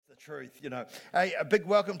truth, you know. Hey, a big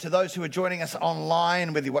welcome to those who are joining us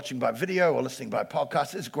online, whether you're watching by video or listening by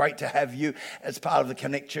podcast. It's great to have you as part of the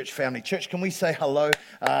Connect Church family. Church, can we say hello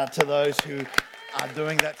to those who are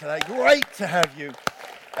doing that today? Great to have you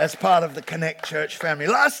as part of the Connect Church family.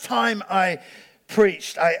 Last time I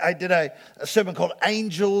preached, I did a sermon called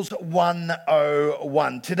Angels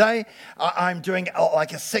 101. Today, I'm doing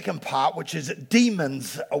like a second part, which is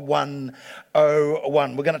Demons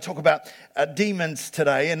 101. We're going to talk about demons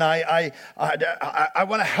today, and I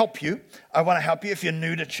want to help you. I want to help you if you're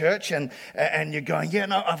new to church and you're going, yeah,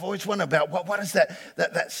 no, I've always wondered about what is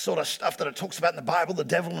that sort of stuff that it talks about in the Bible, the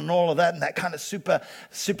devil and all of that, and that kind of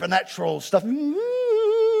supernatural stuff.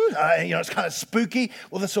 It's kind of spooky.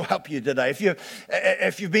 Well, this will help you today.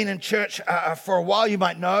 If you've been in church for a while, you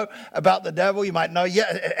might know about the devil. You might know,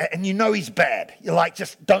 and you know he's bad. You're like,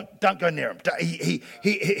 just don't go near him.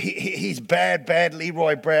 He's bad.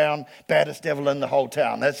 Leroy Brown, baddest devil in the whole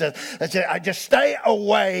town. That's it. I just stay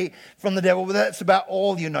away from the devil. But that's about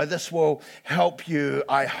all you know. This will help you,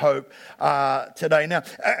 I hope, today. Now,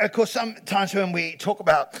 of course, sometimes when we talk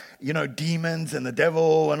about demons and the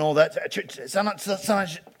devil and all that,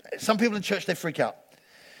 sometimes some people in church, they freak out.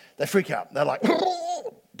 They're like,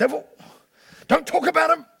 oh, devil, don't talk about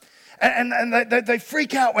him. And they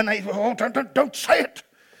freak out when they, don't say it.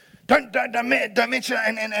 Don't mention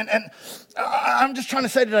it. And I'm just trying to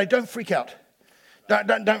say today, don't freak out.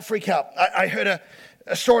 Don't freak out. I heard a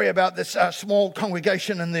story about this small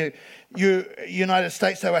congregation in the United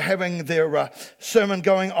States. They were having their sermon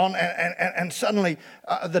going on, and suddenly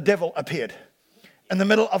the devil appeared in the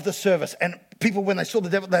middle of the service. And people, when they saw the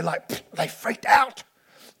devil, they freaked out.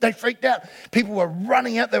 They freaked out. People were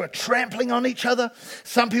running out. They were trampling on each other.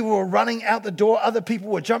 Some people were running out the door. Other people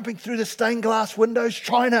were jumping through the stained glass windows,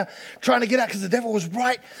 trying to get out because the devil was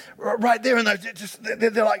right there. And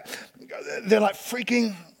they're like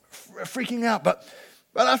freaking out. But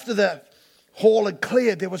after the hall had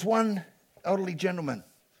cleared, there was one elderly gentleman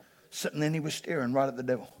sitting there, and he was staring right at the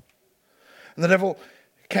devil. And the devil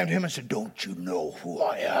came to him and said, "Don't you know who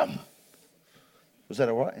I am?" Was that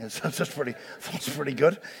all right? That's pretty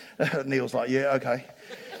good. Neil's like, yeah, okay.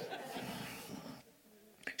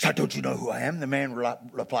 So, "Don't you know who I am?" The man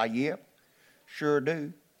replied, "Yeah, sure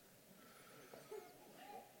do."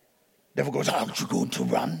 Devil goes, "Aren't you going to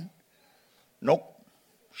run?" "Nope,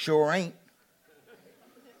 sure ain't."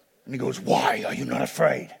 And he goes, "Why are you not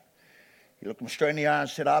afraid?" He looked him straight in the eye and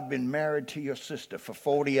said, "I've been married to your sister for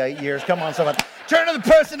 48 years. Come on, someone. Turn to the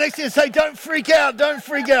person next to you and say, "Don't freak out. Don't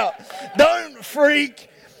freak out. Don't freak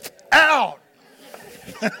out."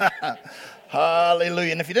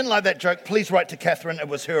 Hallelujah. And if you didn't like that joke, please write to Catherine. It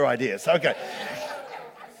was her idea. So, okay.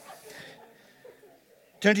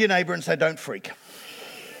 Turn to your neighbor and say, "Don't freak."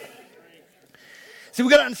 See, we've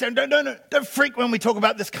got to understand, don't freak when we talk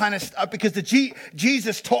about this kind of stuff, because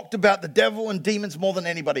Jesus talked about the devil and demons more than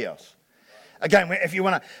anybody else. Again, if you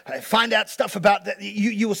want to find out stuff about that,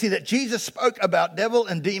 you will see that Jesus spoke about devil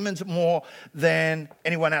and demons more than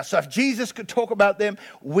anyone else. So if Jesus could talk about them,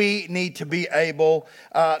 we need to be able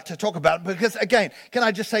to talk about them. Because again, can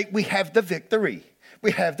I just say, we have the victory.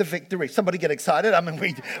 We have the victory. Somebody get excited. I mean,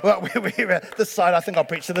 we're at this side. I think I'll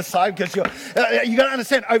preach to this side, because you got to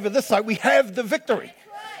understand, over this side, we have the victory.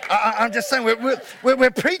 I'm just saying,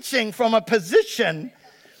 we're preaching from a position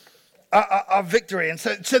of victory. And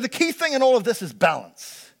so the key thing in all of this is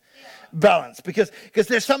balance. Balance, because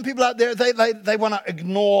there's some people out there, they want to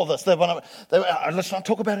ignore this. Let's not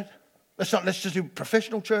talk about it. Let's just do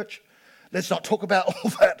professional church. Let's not talk about all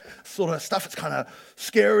that sort of stuff. It's kind of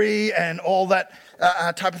scary and all that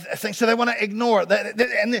type of thing. So they want to ignore it.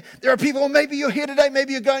 And there are people, maybe you're here today,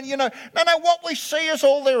 maybe you're going, no, what we see is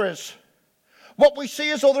all there is. What we see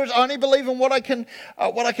is all there is. I only believe in what I can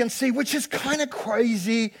see, which is kind of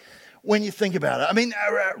crazy when you think about it. I mean,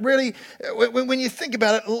 really, when you think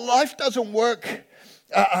about it, life doesn't work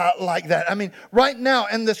like that. I mean, right now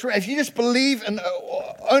in this room, if you just believe in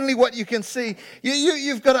only what you can see,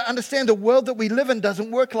 you've got to understand the world that we live in doesn't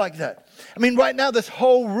work like that. I mean, right now, this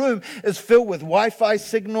whole room is filled with Wi-Fi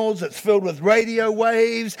signals. It's filled with radio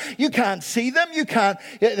waves. You can't see them. You can't.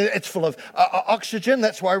 It's full of oxygen.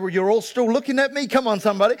 That's why you're all still looking at me. Come on,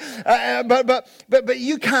 somebody. But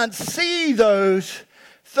you can't see those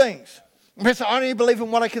things. I only believe in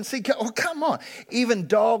what I can see. Oh, come on. Even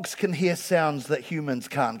dogs can hear sounds that humans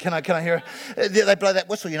can't. Can I hear? They blow that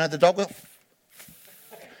whistle, the dog will.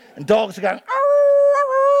 And dogs are going,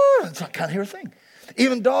 I can't hear a thing.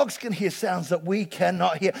 Even dogs can hear sounds that we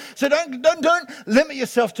cannot hear. So don't limit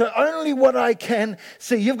yourself to only what I can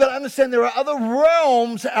see. You've got to understand there are other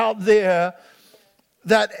realms out there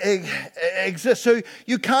that exists. So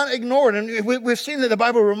you can't ignore it. And we've seen that the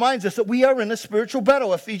Bible reminds us that we are in a spiritual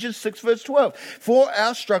battle. Ephesians 6 verse 12. For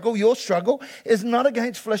our struggle, your struggle, is not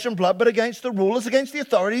against flesh and blood, but against the rulers, against the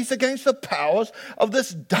authorities, against the powers of this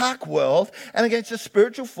dark world, and against the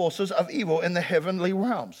spiritual forces of evil in the heavenly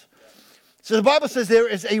realms. So the Bible says there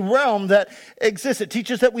is a realm that exists. It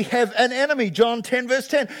teaches that we have an enemy. John 10 verse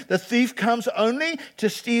 10. The thief comes only to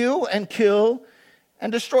steal and kill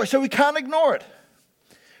and destroy. So we can't ignore it.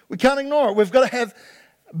 We can't ignore it. We've got to have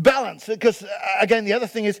balance. Because, again, the other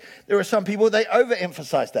thing is there are some people, they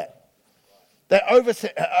overemphasize that. They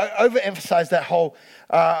overemphasize that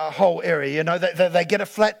whole area. You know, they get a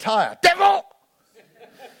flat tire. Devil!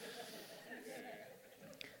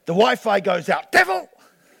 The Wi-Fi goes out. Devil!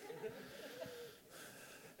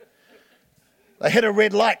 They hit a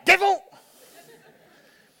red light. Devil!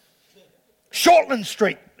 Shortland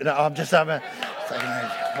Street. No, I'm just...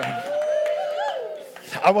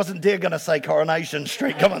 I wasn't dare going to say Coronation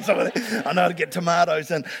Street. Come on, somebody. I know how to get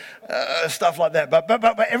tomatoes and stuff like that.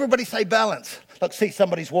 But everybody say balance. Look, see,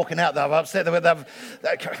 somebody's walking out. They're upset. I don't know,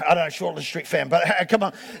 Shortland Street fan. But come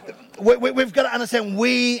on. We've got to understand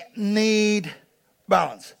we need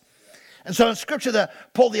balance. And so in Scripture,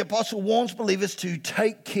 Paul the Apostle warns believers to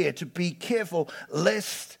take care, to be careful,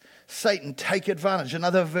 lest Satan take advantage.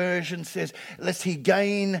 Another version says, lest he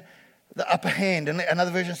gain the upper hand. And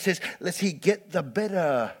another version says, lest he get the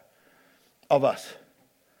better of us.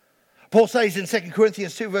 Paul says in 2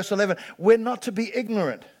 Corinthians 2 verse 11, we're not to be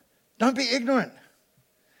ignorant. Don't be ignorant.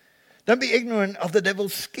 Don't be ignorant of the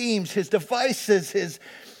devil's schemes, his devices,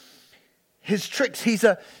 his tricks. He's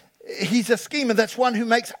a schemer. That's one who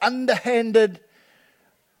makes underhanded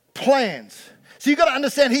plans. So you've got to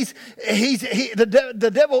understand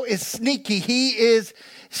the devil is sneaky. He is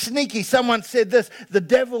sneaky. Someone said this, the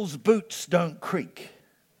devil's boots don't creak.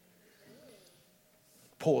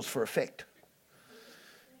 Pause for effect.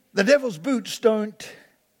 The devil's boots don't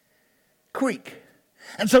creak.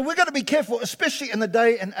 And so we're going to be careful, especially in the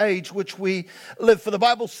day and age which we live. For the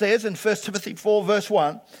Bible says in 1 Timothy 4 verse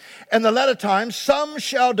 1, in the latter times some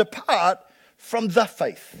shall depart from the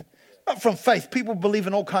faith. Not from faith. People believe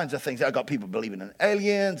in all kinds of things. I've got people believing in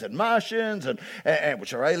aliens and Martians, and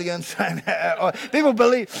which are aliens. people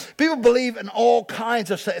believe in all kinds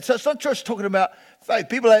of stuff. So it's not just talking about faith.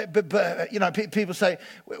 People say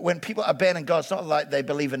when people abandon God, it's not like they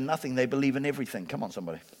believe in nothing. They believe in everything. Come on,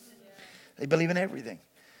 somebody. They believe in everything.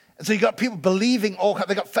 And so you got people believing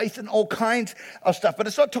they got faith in all kinds of stuff. But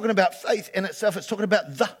it's not talking about faith in itself. It's talking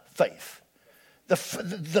about the faith. The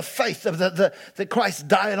faith of that Christ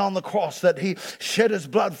died on the cross, that he shed his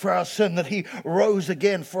blood for our sin, that he rose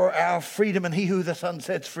again for our freedom, and he who the Son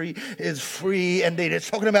sets free is free indeed. It's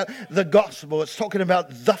talking about the gospel. It's talking about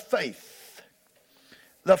the faith.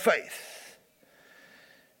 The faith.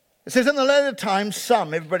 It says in the latter times,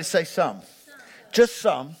 some, everybody say some. Just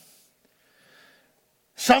some.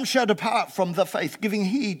 Some shall depart from the faith, giving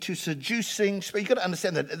heed to seducing. You've got to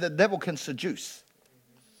understand that the devil can seduce.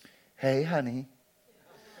 Hey, honey.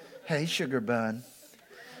 Hey, sugar bun.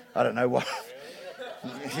 I don't know what.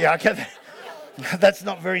 Yeah, okay. That's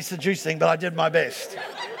not very seducing, but I did my best.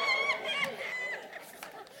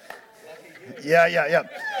 Yeah.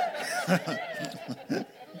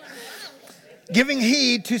 Giving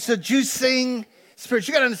heed to seducing spirits.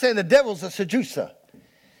 You've got to understand the devil's a seducer.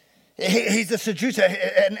 He's a seducer.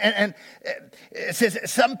 And it says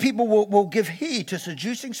some people will give heed to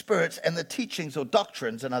seducing spirits and the teachings or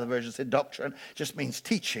doctrines. Another version said doctrine just means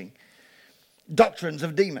teaching. Doctrines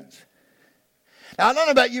of demons. Now, I don't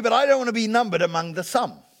know about you, but I don't want to be numbered among the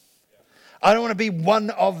some. I don't want to be one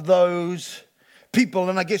of those people,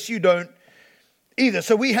 and I guess you don't either.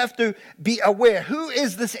 So we have to be aware. Who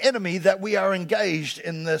is this enemy that we are engaged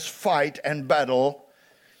in this fight and battle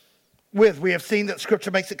with? We have seen that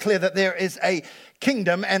Scripture makes it clear that there is a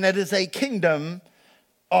kingdom, and it is a kingdom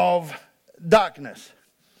of darkness.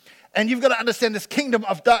 And you've got to understand this kingdom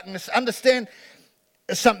of darkness. Understand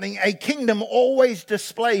something. A kingdom always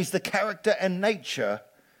displays the character and nature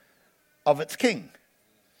of its king.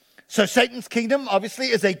 So Satan's kingdom, obviously,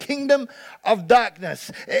 is a kingdom of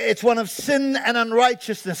darkness. It's one of sin and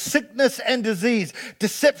unrighteousness, sickness and disease,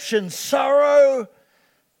 deception, sorrow,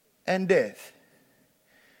 and death,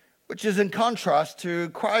 which is in contrast to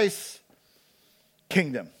Christ's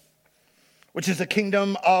kingdom, which is a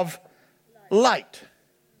kingdom of light,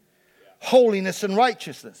 holiness and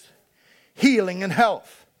righteousness, healing and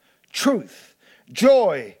health, truth,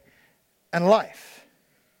 joy, and life.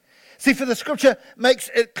 See, for the Scripture makes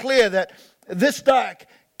it clear that this dark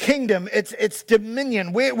kingdom, its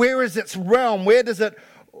dominion, where is its realm? Where does it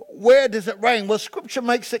where does it reign? Well, Scripture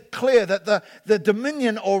makes it clear that the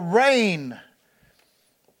dominion or reign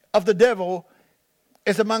of the devil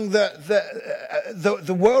is among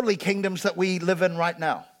the worldly kingdoms that we live in right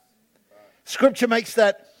now. Scripture makes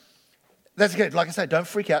that's good. Like I say, don't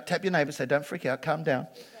freak out. Tap your neighbor, say, don't freak out, calm down.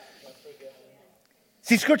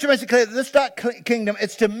 See, Scripture makes it clear that this dark kingdom,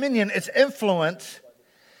 its dominion, its influence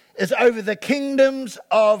is over the kingdoms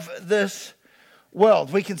of this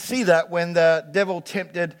world. We can see that when the devil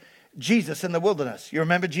tempted Jesus in the wilderness. You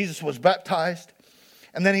remember Jesus was baptized,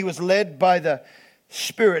 and then he was led by the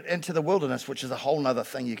Spirit into the wilderness, which is a whole other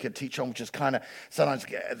thing you could teach on, which is kind of, sometimes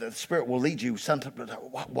the Spirit will lead you. Sometimes,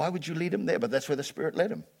 why would you lead him there? But that's where the Spirit led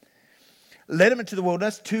him. Led him into the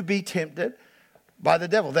wilderness to be tempted by the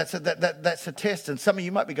devil. That's a test. And some of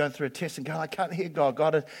you might be going through a test and going, I can't hear God.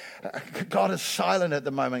 God is silent at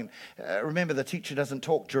the moment. Remember, the teacher doesn't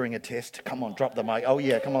talk during a test. Come on, drop the mic. Oh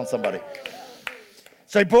yeah, come on, somebody.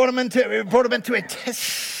 So he brought him into a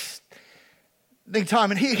testing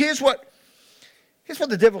time. And here's what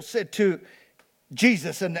the devil said to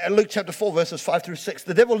Jesus in Luke chapter 4, verses 5 through 6.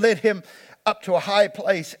 The devil led him up to a high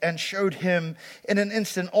place and showed him in an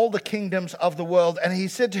instant all the kingdoms of the world. And he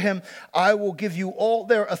said to him, I will give you all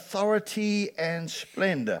their authority and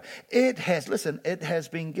splendor. It has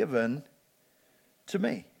been given to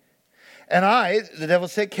me. And I, the devil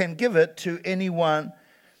said, can give it to anyone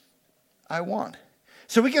I want.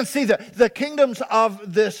 So we can see that the kingdoms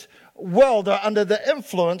of this world are under the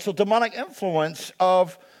influence or demonic influence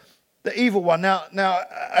of the evil one. Now,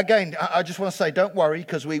 again, I just want to say, don't worry,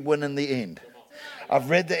 because we win in the end. I've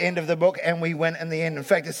read the end of the book, and we win in the end. In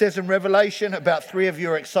fact, it says in Revelation, about 3 of you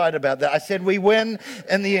are excited about that. I said we win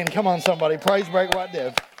in the end. Come on, somebody. Praise break right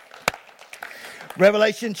there.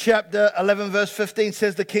 Revelation chapter 11, verse 15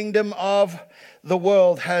 says, the kingdom of the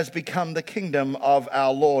world has become the kingdom of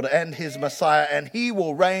our Lord and his Messiah, and he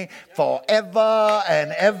will reign forever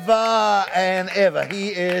and ever and ever. He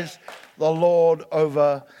is the Lord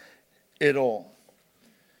over it all.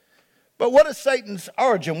 But what is Satan's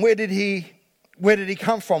origin? Where did he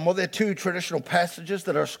come from? Well, there are 2 traditional passages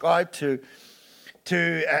that are ascribed to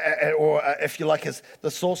or if you like,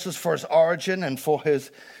 the sources for his origin and for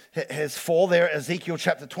his fall. There, Ezekiel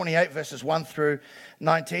chapter 28, verses 1 through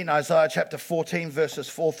 19, Isaiah chapter 14, verses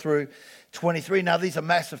 4 through 23. Now, these are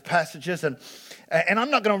massive passages, and I'm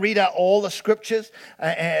not going to read out all the scriptures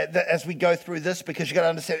as we go through this, because you've got to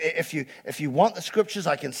understand, if you want the scriptures,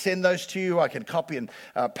 I can send those to you. I can copy and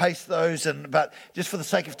paste those, but just for the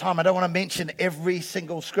sake of time, I don't want to mention every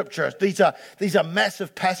single scripture. These are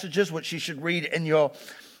massive passages which you should read in your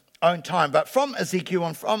own time. But from Ezekiel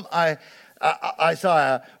and from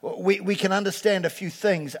Isaiah, we can understand a few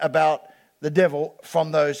things about the devil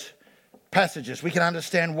from those passages. We can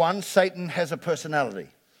understand, one, Satan has a personality.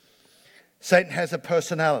 Satan has a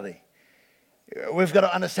personality. We've got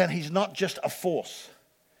to understand he's not just a force.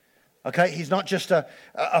 Okay? He's not just a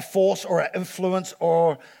force or an influence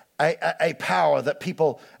or a power that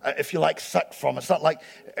people, if you like, suck from. It's not like,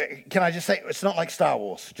 can I just say, it's not like Star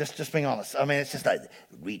Wars, just being honest. I mean, it's just like,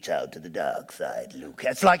 reach out to the dark side, Luke.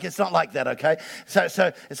 It's not like that, okay?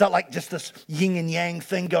 So it's not like just this yin and yang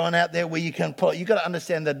thing going out there where you can pull it. You've got to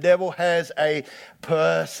understand the devil has a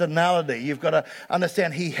personality. You've got to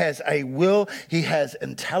understand he has a will, he has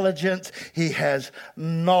intelligence, he has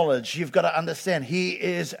knowledge. You've got to understand he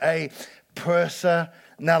is a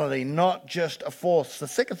personality, not just a force. The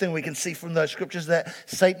second thing we can see from those scriptures is that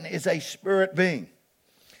Satan is a spirit being.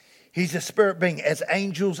 He's a spirit being. As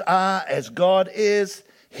angels are, as God is,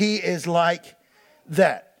 he is like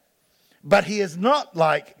that. But he is not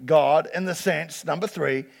like God in the sense, number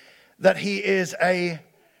 3, that he is a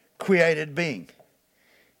created being.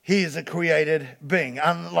 He is a created being,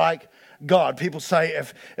 unlike God. People say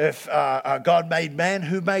if God made man,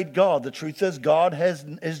 who made God? The truth is God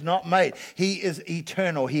is not made. He is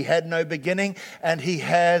eternal. He had no beginning and he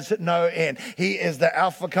has no end. He is the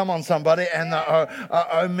Alpha, come on somebody, and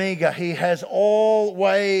the Omega. He has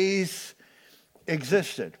always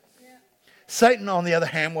existed. Yeah. Satan, on the other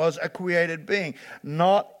hand, was a created being,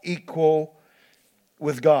 not equal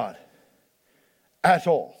with God at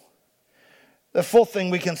all. The fourth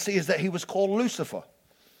thing we can see is that he was called Lucifer.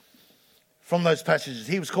 From those passages,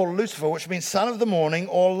 he was called Lucifer, which means son of the morning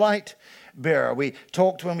or light bearer. When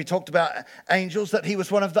we talked about angels, that he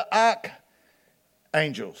was one of the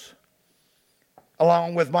archangels,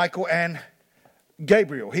 along with Michael and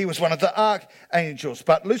Gabriel. He was one of the archangels.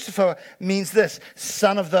 But Lucifer means this,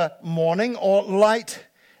 son of the morning or light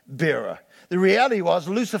bearer. The reality was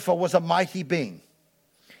Lucifer was a mighty being.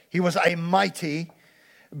 He was a mighty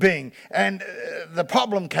being. And the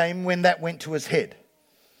problem came when that went to his head.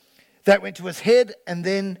 That went to his head and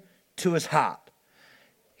then to his heart.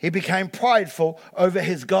 He became prideful over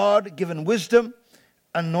his God-given wisdom,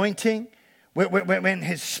 anointing. When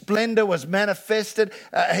his splendor was manifested,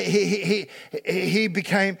 he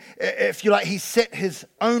became, if you like, he set his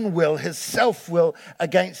own will, his self-will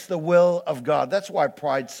against the will of God. That's why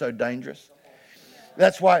pride's so dangerous.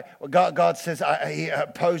 That's why God says he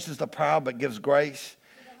opposes the proud but gives grace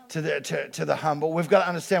to the humble. We've got to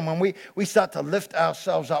understand when we start to lift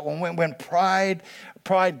ourselves up, when pride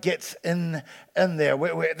gets in there,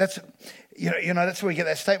 that's that's where we get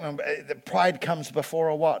that statement that pride comes before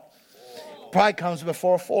a what? Pride comes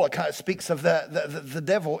before a fall. It kind of speaks of the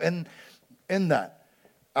devil in that.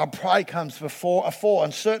 Our pride comes before a fall,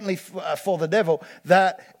 and certainly for the devil,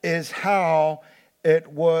 that is how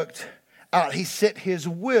it worked out. He set his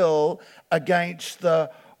will against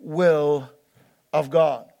the will of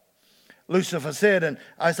God. Lucifer said in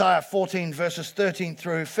Isaiah 14, verses 13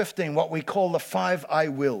 through 15, what we call the 5 I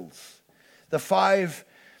wills. The 5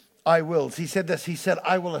 I wills. He said this, he said,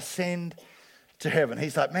 I will ascend to heaven.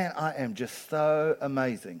 He's like, man, I am just so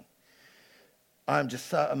amazing. I'm just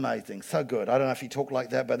so amazing, so good. I don't know if he talked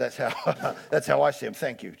like that, but that's how I see him.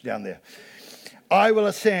 Thank you, down there. I will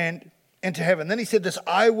ascend into heaven. Then he said this,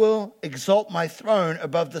 I will exalt my throne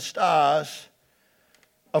above the stars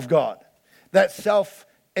of God. That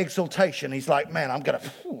self-exaltation. He's like, man, I'm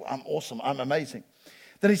awesome. I'm amazing.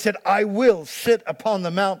 Then he said, I will sit upon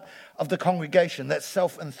the mount of the congregation. That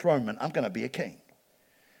self-enthronement. I'm going to be a king.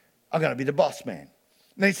 I'm going to be the boss man.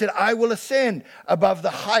 And he said, I will ascend above the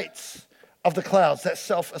heights of the clouds. That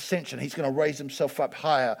self-ascension. He's going to raise himself up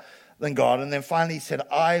higher than God. And then finally he said,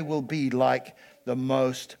 I will be like the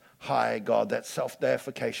most high God. That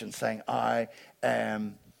self-deification, saying, I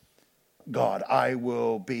am God. I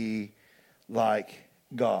will be like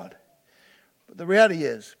God. But the reality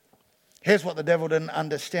is, here's what the devil didn't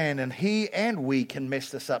understand, and he and we can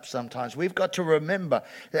mess this up sometimes. We've got to remember,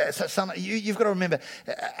 you've got to remember,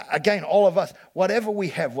 again, all of us, whatever we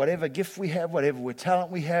have, whatever gift we have, whatever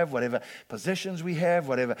talent we have, whatever positions we have,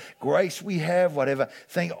 whatever grace we have, whatever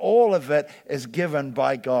thing, all of it is given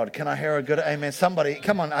by God. Can I hear a good amen? Somebody,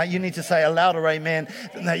 come on, you need to say a louder amen.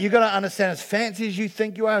 Now, you've got to understand, as fancy as you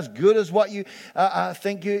think you are, as good as what you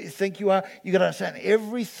think you are, you've got to understand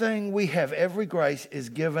everything we have, every grace is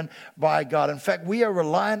given by God. In fact, we are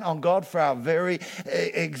reliant on God for our very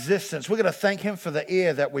existence. We're going to thank him for the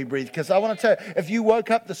air that we breathe. Because I want to tell you, if you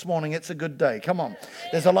woke up this morning, it's a good day. Come on.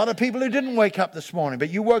 There's a lot of people who didn't wake up this morning, but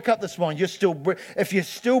you woke up this morning. If you're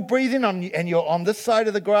still breathing and you're on this side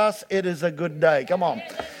of the grass, it is a good day. Come on.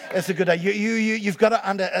 It's a good day. You've got to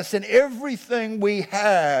understand everything we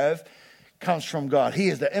have comes from God. He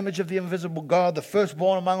is the image of the invisible God, the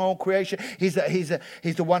firstborn among all creation. He's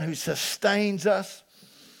the one who sustains us.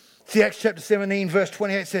 See, Acts chapter 17, verse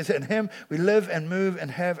 28 says, in him we live and move and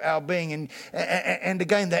have our being. And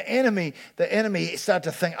again, the enemy started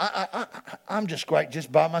to think, I'm just great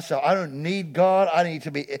just by myself. I don't need God. I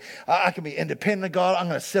can be independent of God. I'm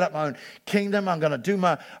going to set up my own kingdom. I'm going to do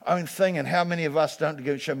my own thing. And how many of us,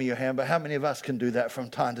 don't show me your hand, but how many of us can do that from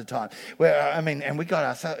time to time? And we got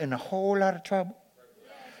ourselves in a whole lot of trouble.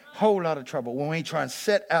 Whole lot of trouble when we try and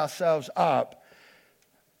set ourselves up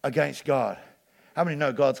against God. How many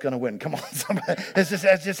know God's going to win? Come on, somebody. It's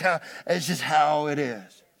just how it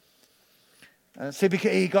is. See,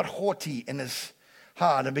 because he got haughty in his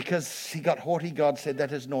heart, and because he got haughty, God said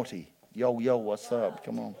that is naughty. Yo, what's up?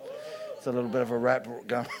 Come on. It's a little bit of a rap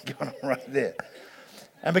going on right there.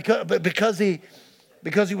 And because he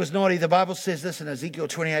was naughty, the Bible says this in Ezekiel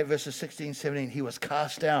 28, verses 16, 17, he was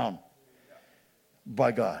cast down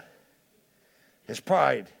by God. His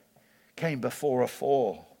pride came before a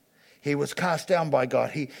fall. He was cast down by God.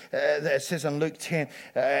 It says in Luke 10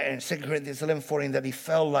 and 2 Corinthians 11:14 that he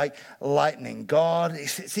fell like lightning. God,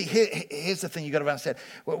 see, here's the thing you got to understand.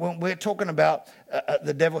 When we're talking about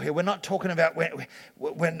the devil here, we're not talking about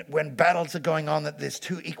when battles are going on that there's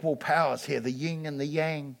two equal powers here, the yin and the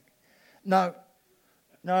yang. No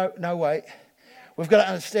way. We've got to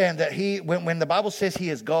understand that when the Bible says he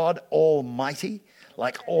is God Almighty,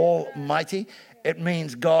 like Almighty, it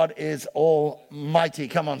means God is almighty.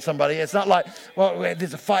 Come on, somebody. It's not like, well,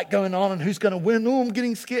 there's a fight going on and who's going to win? Oh, I'm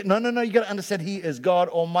getting scared. No. You got to understand he is God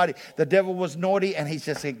almighty. The devil was naughty and he's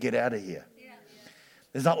just said, get out of here. Yeah.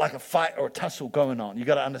 There's not like a fight or a tussle going on. You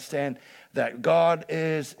got to understand that God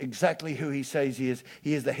is exactly who he says he is.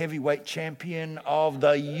 He is the heavyweight champion of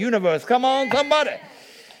the universe. Come on, somebody.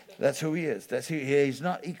 That's who he is. That's who he is. He's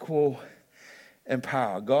not equal in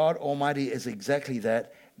power. God almighty is exactly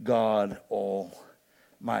that. God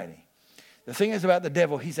Almighty. The thing is about the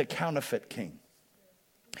devil, he's a counterfeit king.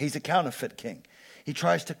 He's a counterfeit king. He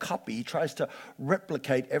tries to copy. He tries to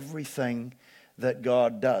replicate everything that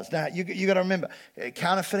God does. Now, you got to remember,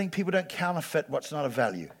 counterfeiting, people don't counterfeit what's not of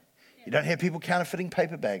value. You don't hear people counterfeiting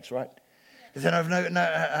paper bags, right? Because they have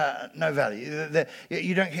no value.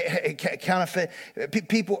 You don't counterfeit.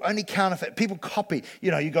 People only counterfeit. People copy.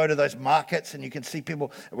 You know, you go to those markets and you can see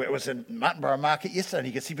people. It was in Martinborough Market yesterday, and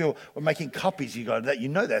you can see people were making copies. You go to that. You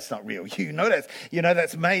know that's not real. You know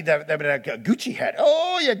that's made. They would have a Gucci hat.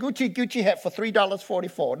 Oh yeah, Gucci hat for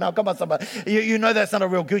 $3.44. Now come on, somebody. You know that's not a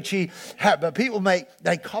real Gucci hat. But people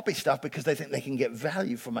they copy stuff because they think they can get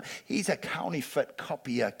value from it. He's a counterfeit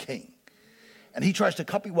copier king. And he tries to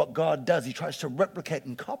copy what God does. He tries to replicate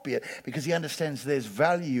and copy it because he understands there's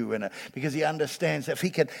value in it. Because he understands if he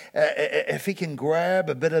can grab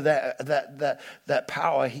a bit of that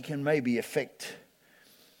power, he can maybe affect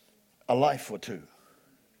a life or two.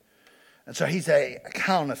 And so he's a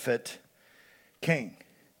counterfeit king.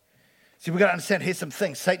 See, we've got to understand, here's some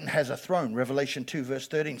things. Satan has a throne, Revelation 2, verse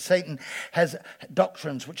 13. Satan has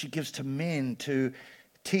doctrines which he gives to men to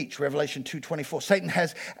teach, Revelation 2:24. Satan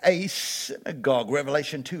has a synagogue,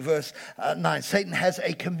 Revelation 2 verse 9. Satan has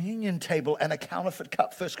a communion table and a counterfeit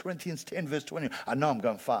cup, 1 Corinthians 10 verse 20. I know I'm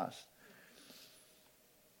going fast.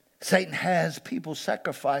 Satan has people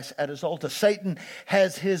sacrifice at his altar. Satan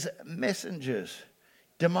has his messengers,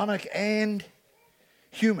 demonic and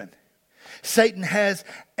human. Satan has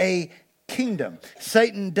a kingdom.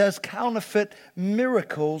 Satan does counterfeit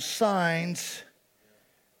miracles, signs,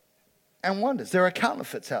 and wonders. There are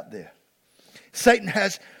counterfeits out there. Satan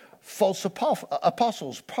has false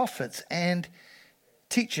apostles, prophets, and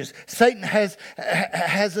teachers. Satan has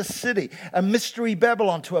a city, a mystery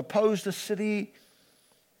Babylon to oppose the city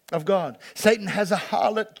of God. Satan has a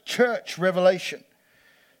harlot church, Revelation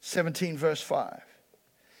 17 verse 5.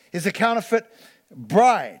 He's a counterfeit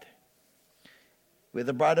bride. We're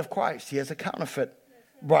the bride of Christ. He has a counterfeit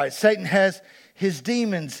bride. Satan has his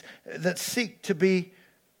demons that seek to be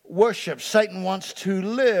worship. Satan wants to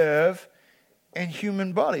live in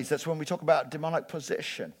human bodies. That's when we talk about demonic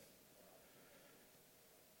possession.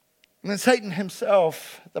 And then Satan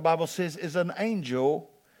himself, the Bible says, is an angel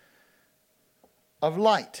of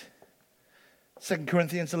light. 2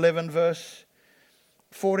 Corinthians 11 verse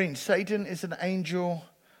 14. Satan is an angel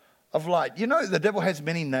of light. You know, the devil has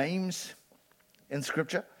many names in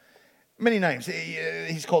Scripture. Many names.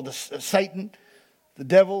 He's called Satan, the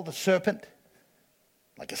devil, the serpent,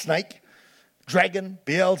 like a snake, dragon,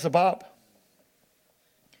 Beelzebub,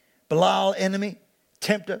 Belial, enemy,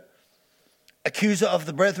 tempter, accuser of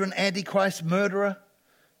the brethren, antichrist, murderer.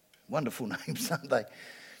 Wonderful names, aren't they?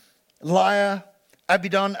 Liar,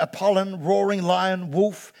 Abaddon, Apollyon, roaring lion,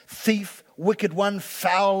 wolf, thief, wicked one,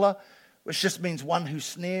 fowler, which just means one who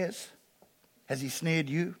snares. Has he snared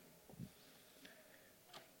you?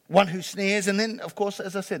 One who snares. And then, of course,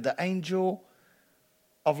 as I said, the angel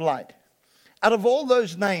of light. Out of all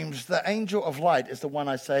those names, the angel of light is the one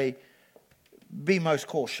I say, be most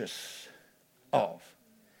cautious of.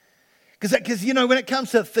 Because you know, when it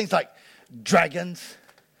comes to things like dragons,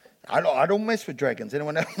 I don't mess with dragons.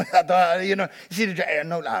 Anyone else? You know, you see the dragon,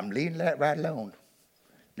 no, I'm leaving that right alone.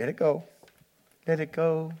 Let it go. Let it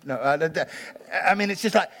go. No, I mean, it's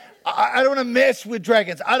just like, I don't want to mess with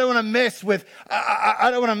dragons. I don't want to mess with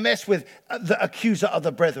the accuser of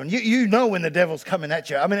the brethren. You know when the devil's coming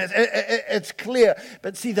at you. I mean, it's clear.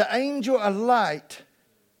 But see, the angel of light,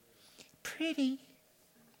 pretty.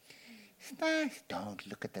 It's nice. Don't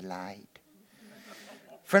look at the light.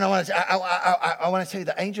 Friend, I want to tell you,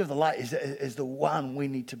 the angel of the light is the one we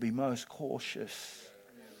need to be most cautious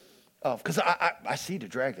of. Because I see the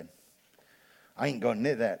dragon. I ain't going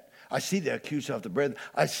near that. I see the accuser of the brethren.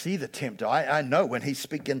 I see the tempter. I know when he's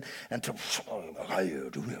speaking and to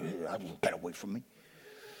get away from me.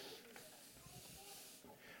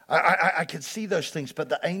 I can see those things, but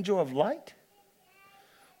the angel of light?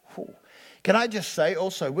 Whew. Can I just say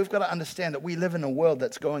also, we've got to understand that we live in a world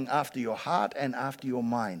that's going after your heart and after your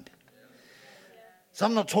mind. So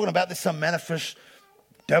I'm not talking about this some manifest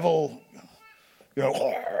devil, you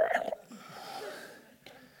know.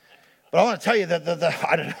 But I want to tell you that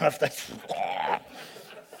I don't know if that's...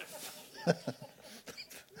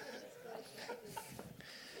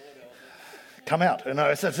 Come out. You know,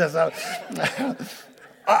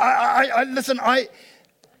 listen,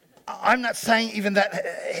 I'm not saying even that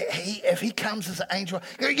if he comes as an angel,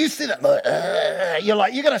 you see that, you're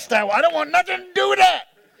like, you're going to stay away. I don't want nothing to do with that.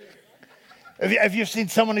 If you've seen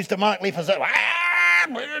someone who's demonically possessed,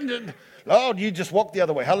 Lord, you just walk the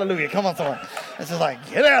other way. Hallelujah. Come on, someone. It's just like,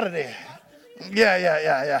 get out of there.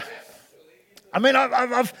 Yeah. I mean,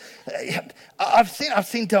 I've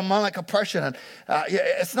seen demonic oppression, and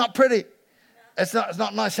it's not pretty. It's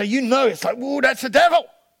not nice. So you know, it's like, whoa, that's the devil.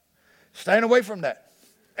 Staying away from that.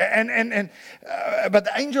 But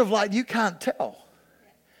the angel of light, you can't tell.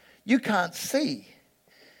 You can't see.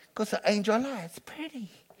 Because the angel of light, it's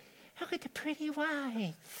pretty. Look at the pretty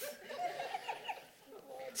wife.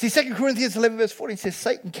 See, 2 Corinthians 11 verse 14 says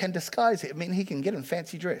Satan can disguise it. I mean, he can get in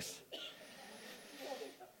fancy dress.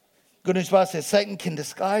 Good News Bible says Satan can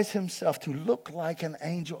disguise himself to look like an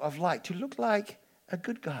angel of light, to look like a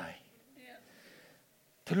good guy,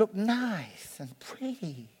 to look nice and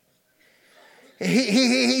pretty.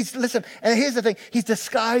 He's listen, and here's the thing. He's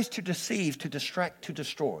disguised to deceive, to distract, to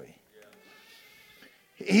destroy.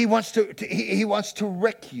 He wants to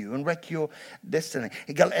wreck you and wreck your destiny.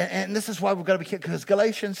 And this is why we've got to be careful, because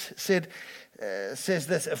Galatians says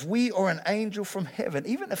this: if we are an angel from heaven,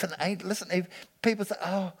 even if an angel, listen, if people say,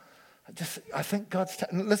 oh, I think God's...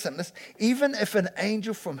 Listen, even if an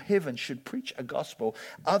angel from heaven should preach a gospel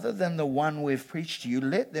other than the one we've preached to you,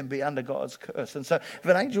 let them be under God's curse. And so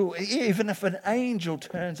even if an angel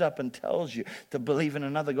turns up and tells you to believe in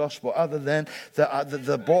another gospel other than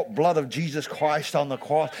the bought blood of Jesus Christ on the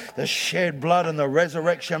cross, the shed blood and the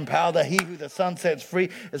resurrection power, that he who the Son sets free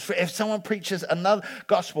is free. If someone preaches another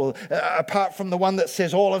gospel apart from the one that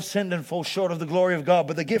says all have sinned and fall short of the glory of God,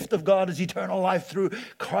 but the gift of God is eternal life through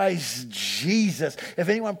Christ Jesus. If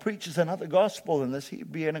anyone preaches another gospel than this,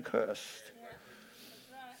 he'd be accursed.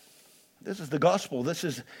 This is the gospel. This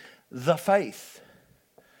is the faith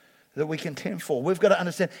that we contend for. We've got to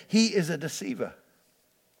understand he is a deceiver.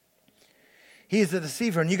 He is a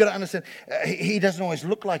deceiver, and you've got to understand he doesn't always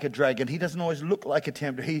look like a dragon. He doesn't always look like a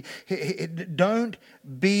tempter. Don't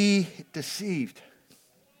be deceived.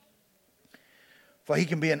 For he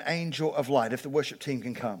can be an angel of light if the worship team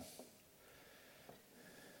can come.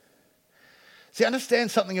 See, understand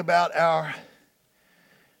something about our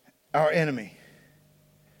enemy.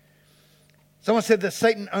 Someone said that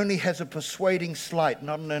Satan only has a persuading sleight,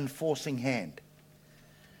 not an enforcing hand.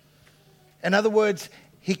 In other words,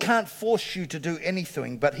 he can't force you to do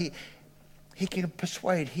anything, but he can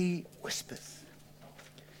persuade. He whispers.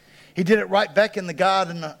 He did it right back in the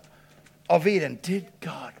Garden of Eden. Did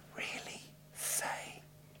God really say?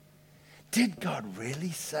 Did God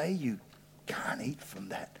really say you can't eat from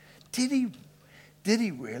that? Did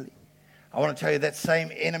he really? I want to tell you that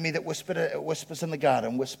same enemy that whispers in the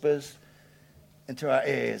garden whispers into our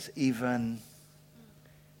ears even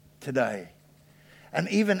today. And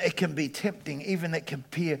even it can be tempting, even it can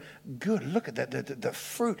appear good. Look at that, the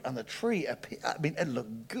fruit on the tree. It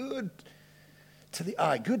looked good to the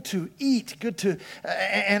eye, good to eat, good to...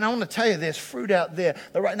 And I want to tell you, there's fruit out there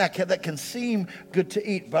that right now that can seem good to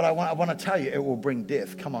eat, but I want to tell you, it will bring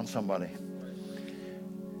death. Come on, somebody.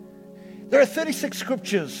 There are 36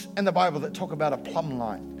 scriptures in the Bible that talk about a plumb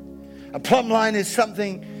line. A plumb line is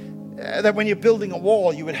something that when you're building a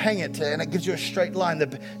wall, you would hang it and it gives you a straight line.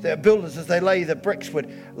 The builders, as they lay the bricks, would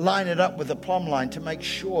line it up with a plumb line to make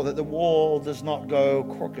sure that the wall does not go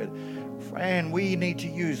crooked. Friend, we need to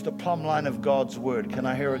use the plumb line of God's word. Can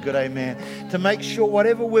I hear a good amen? To make sure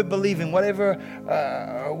whatever we're believing, whatever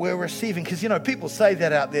we're receiving, because, people say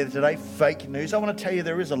that out there today, fake news. I want to tell you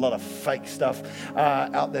there is a lot of fake stuff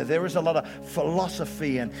out there. There is a lot of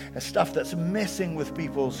philosophy and stuff that's messing with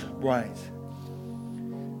people's brains.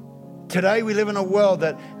 Today we live in a world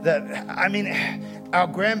that our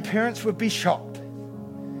grandparents would be shocked.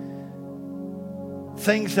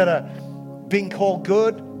 Things that are being called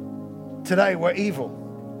good today were evil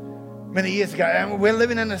many years ago. And we're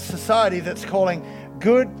living in a society that's calling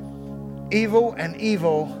good evil and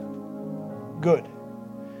evil good.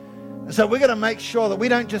 And so we're going to make sure that we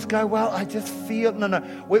don't just go, well, I just feel... No.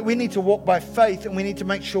 We need to walk by faith, and we need to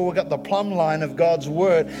make sure we've got the plumb line of God's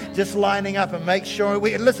word just lining up and make sure...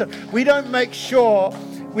 we don't make sure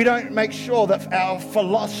that our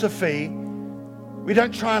philosophy... We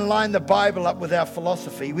don't try and line the Bible up with our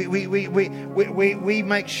philosophy. We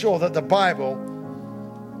make sure that the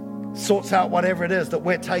Bible sorts out whatever it is that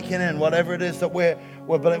we're taking in, whatever it is that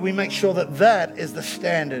we make sure that is the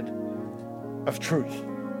standard of truth.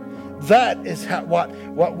 That is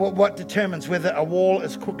what determines whether a wall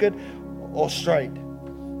is crooked or straight.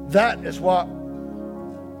 That is what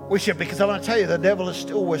we should, because I want to tell you, the devil is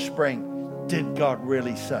still whispering, did God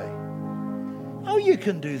really say? Oh, you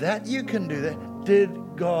can do that. You can do that. Did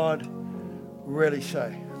God really say?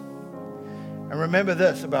 And remember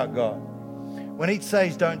this about God. When he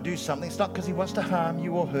says don't do something, it's not because he wants to harm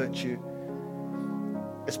you or hurt you.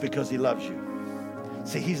 It's because he loves you.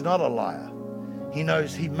 See, he's not a liar. He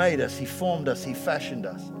knows he made us, he formed us, he fashioned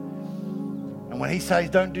us. And when he says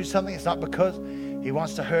don't do something, it's not because he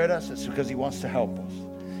wants to hurt us. It's because he wants to help us.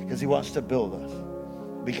 Because he wants to build us.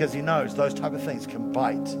 because he knows those type of things can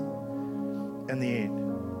bite in the end.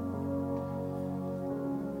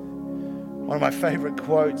 One of my favorite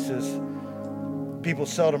quotes is, people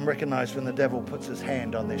seldom recognize when the devil puts his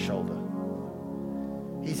hand on their shoulder.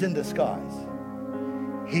 He's in disguise.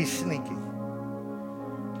 He's sneaky.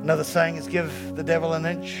 Another saying is, give the devil an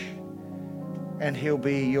inch and he'll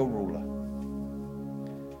be your ruler.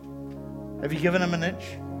 Have you given him an inch?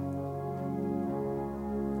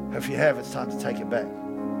 If you have, it's time to take it back.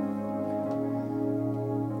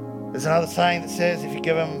 There's another saying that says, if you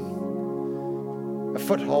give him a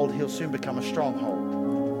foothold, he'll soon become a stronghold.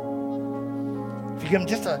 If you give him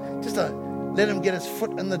just a let him get his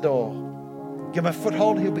foot in the door. Give him a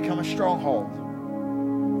foothold, he'll become a stronghold.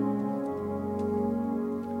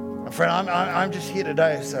 And friend, I'm just here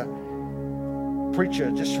today as a preacher,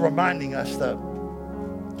 just reminding us that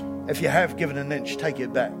if you have given an inch, take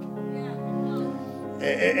it back.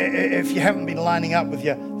 If you haven't been lining up with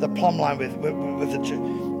the plumb line with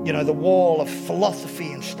the wall of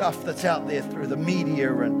philosophy and stuff that's out there through the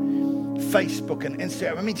media and Facebook and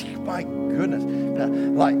Instagram. I mean, my goodness.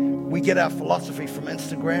 Like, we get our philosophy from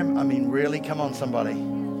Instagram. I mean, really? Come on, somebody.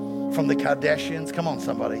 From the Kardashians? Come on,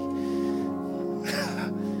 somebody.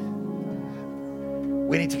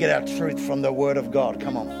 We need to get our truth from the Word of God.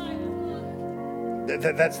 Come on.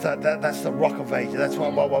 That's the rock of ages. That's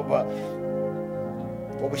what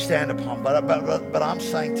we stand upon. But I'm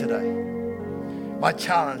saying today, my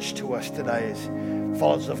challenge to us today is,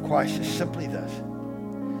 followers of Christ, is simply this.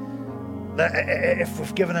 That if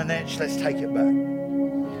we've given an inch, let's take it back.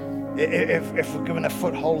 If we're given a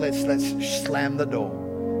foothold, let's slam the door.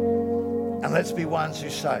 And let's be ones who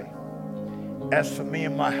say, as for me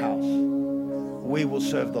and my house, we will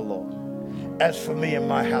serve the Lord. As for me and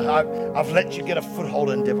my house, I've let you get a foothold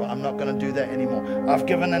in devil. I'm not going to do that anymore. I've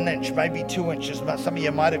given an inch, maybe 2 inches. Some of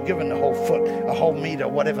you might have given a whole foot, a whole meter,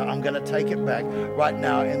 whatever. I'm going to take it back right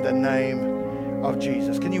now in the name of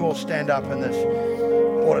Jesus. Can you all stand up in this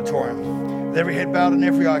auditorium with every head bowed and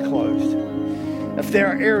every eye closed? If there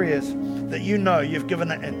are areas that you know you've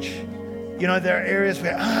given an inch, you know there are areas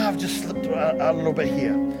where I've just slipped a little bit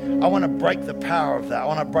here. I want to break the power of that. I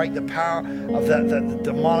want to break the power of the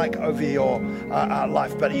demonic over your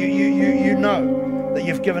life. But you know that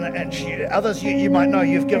you've given an inch. Others, you might know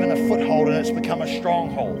you've given a foothold and it's become a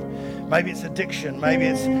stronghold. Maybe it's addiction. Maybe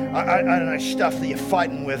it's, I don't know, stuff that you're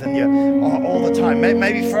fighting with and you're all the time.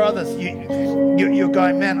 Maybe for others, you're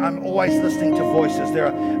going, man, I'm always listening to voices. There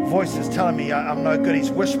are voices telling me I'm no good.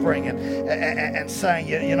 He's whispering and saying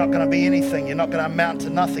you're not going to be anything. You're not going to amount to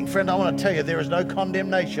nothing. Friend, I want to tell you, there is no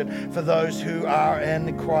condemnation for those who are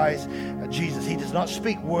in Christ Jesus. He does not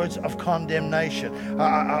speak words of condemnation.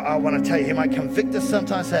 I want to tell you, he might convict us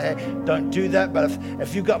sometimes, say, hey, don't do that. But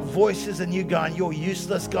if you've got voices and you're going, you're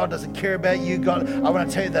useless, God doesn't care about you, God, I want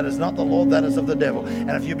to tell you that is not the Lord, that is of the devil.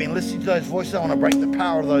 And if you've been listening to those voices, I want to break the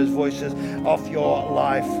power of those voices off your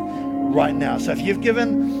life right now. So if you've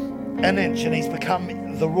given an inch and he's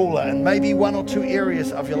become the ruler in maybe 1 or 2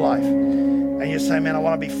 areas of your life, and you're saying, man, I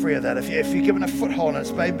want to be free of that. If you're given a foothold and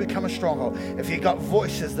it's maybe become a stronghold, if you've got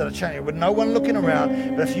voices that are changing with no one looking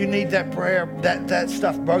around, but if you need that prayer, that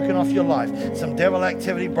stuff broken off your life, some devil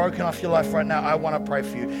activity broken off your life right now, I want to pray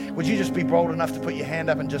for you. Would you just be bold enough to put your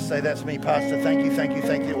hand up and just say, that's me, Pastor. Thank you, thank you,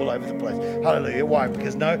 thank you, all over the place. Hallelujah. Why?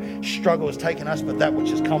 Because no struggle has taken us, but that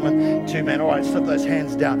which is common to man. All right, slip those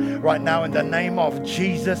hands down. Right now, in the name of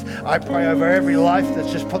Jesus, I pray over every life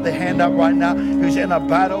that's just put their hand up right now, who's in a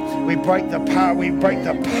battle. We break the power. We break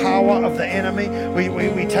the power of the enemy.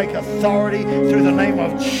 We take authority through the name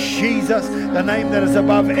of Jesus, the name that is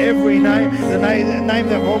above every name, the name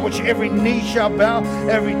that which every knee shall bow,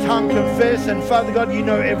 every tongue confess. And Father God, you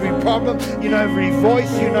know every problem, you know every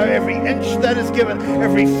voice, you know every inch that is given,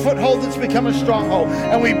 every foothold that's become a stronghold.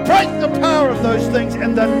 And we break the power of those things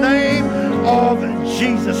in the name of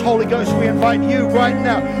Jesus. Holy Ghost, we invite you right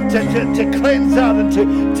now to cleanse out and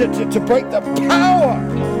to break the power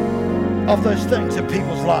of those things in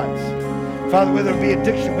people's lives. Father, whether it be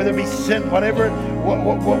addiction, whether it be sin, whatever it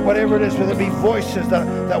is, whether it be voices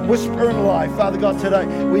that whisper in life, Father God, today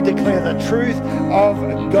we declare the truth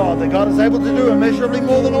of God, that God is able to do immeasurably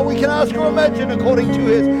more than all we can ask or imagine according to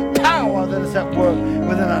his power that is at work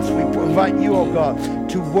within us. We invite you, oh God,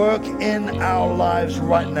 to work in our lives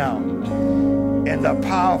right now. In the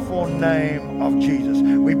powerful name of Jesus,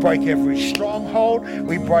 we break every stronghold.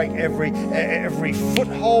 We break every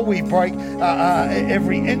foothold. We break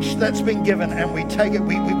every inch that's been given, and we take it.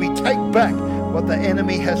 We take back what the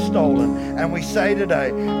enemy has stolen. And we say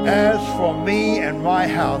today, as for me and my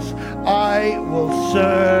house, I will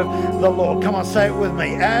serve the Lord. Come on, say it with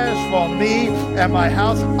me. As for me and my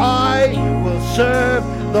house, I will serve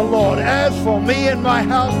the Lord. As for me and my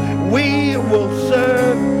house, we will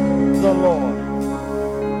serve the Lord.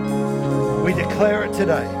 We declare it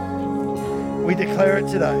today. We declare it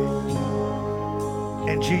today.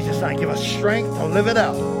 In Jesus' name, give us strength to live it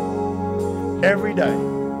out every day.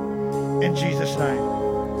 In Jesus'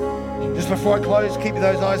 name. Just before I close, keep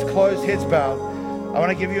those eyes closed, heads bowed. I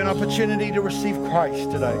want to give you an opportunity to receive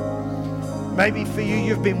Christ today. Maybe for you,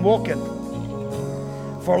 you've been walking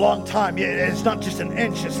for a long time. It's not just an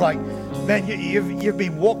inch. It's like, man, you've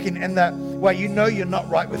been walking in that way. You know you're not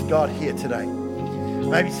right with God here today.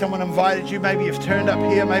 Maybe someone invited you. Maybe you've turned up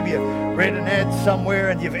here. Maybe you've read an ad somewhere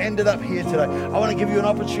and you've ended up here today. I want to give you an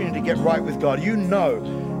opportunity to get right with God. You know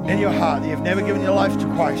in your heart that you've never given your life to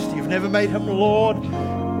Christ. You've never made him Lord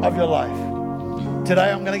of your life.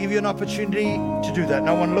 Today I'm going to give you an opportunity to do that.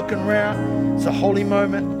 No one looking around. It's a holy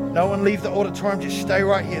moment. No one leave the auditorium. Just stay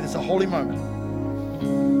right here. It's a holy moment.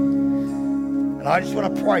 And I just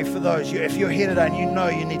want to pray for those. If you're here today and you know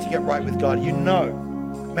you need to get right with God, you know,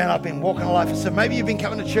 man, I've been walking a life. So maybe you've been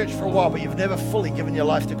coming to church for a while, but you've never fully given your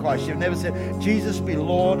life to Christ. You've never said, Jesus, be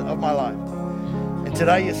Lord of my life. And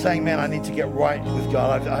today you're saying, man, I need to get right with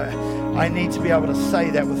God. I need to be able to say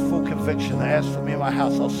that with full conviction, that as for me and my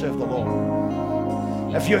house, I'll serve the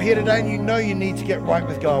Lord. If you're here today and you know you need to get right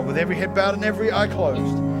with God, with every head bowed and every eye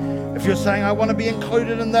closed, if you're saying, I want to be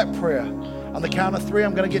included in that prayer, on the count of 3,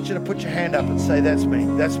 I'm going to get you to put your hand up and say, that's me.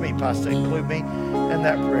 That's me, Pastor. Include me in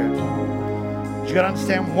that prayer. You've got to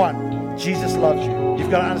understand, 1, Jesus loves you.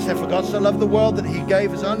 You've got to understand, for God so loved the world that he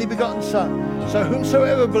gave his only begotten Son. So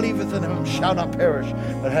whomsoever believeth in him shall not perish,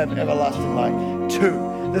 but have everlasting life.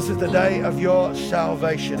 2, this is the day of your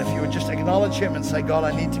salvation. If you would just acknowledge him and say, God,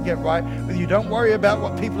 I need to get right with you. Don't worry about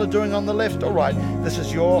what people are doing on the left or right. This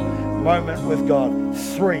is your moment with God.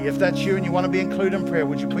 3, if that's you and you want to be included in prayer,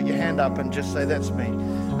 would you put your hand up and just say, that's me.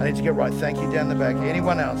 I need to get right. Thank you. Down the back.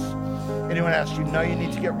 Anyone else? Anyone else? You know you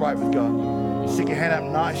need to get right with God. Stick your hand up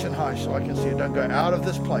nice and high so I can see you. Don't go out of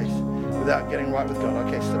this place without getting right with God.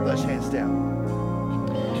 Okay, slip those hands down.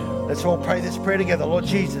 Let's all pray this prayer together. Lord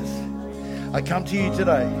Jesus, I come to you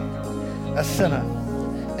today, a sinner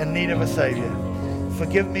in need of a Savior.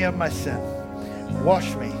 Forgive me of my sin.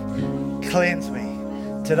 Wash me. Cleanse me.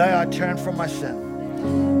 Today I turn from my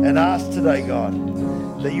sin and ask today,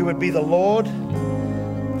 God, that you would be the Lord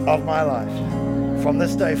of my life from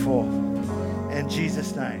this day forth. In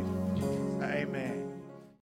Jesus' name.